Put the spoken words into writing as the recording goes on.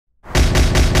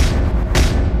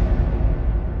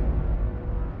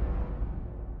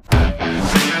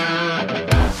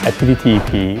At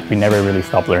PTTEP, we never really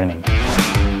stop learning.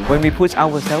 When we push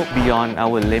ourselves beyond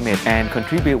our limit and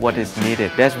contribute what is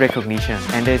needed, there's recognition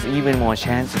and there's even more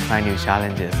chance to find new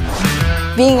challenges.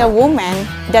 Being a woman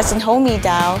doesn't hold me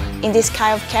down in this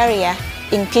kind of career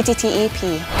in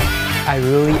PTTEP. I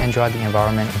really enjoy the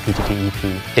environment in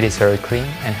PTTEP. It is very clean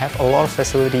and have a lot of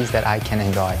facilities that I can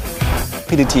enjoy.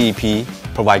 PTTEP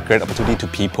provide great opportunity to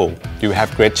people. You have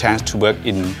great chance to work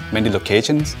in many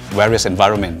locations, various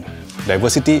environments,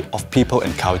 diversity of people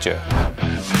and culture.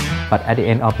 But at the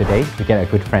end of the day, we get a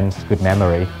good friends, good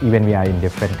memory, even we are in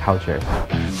different cultures.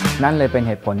 นั่นเลยเป็นเ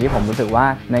หตุผลที่ผมรู้สึกว่า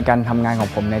ในการทำงานของ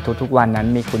ผมในทุกๆวันนั้น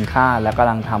มีคุณค่าและกำ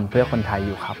ลังทำเพื่อคนไทยอ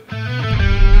ยู่ครับ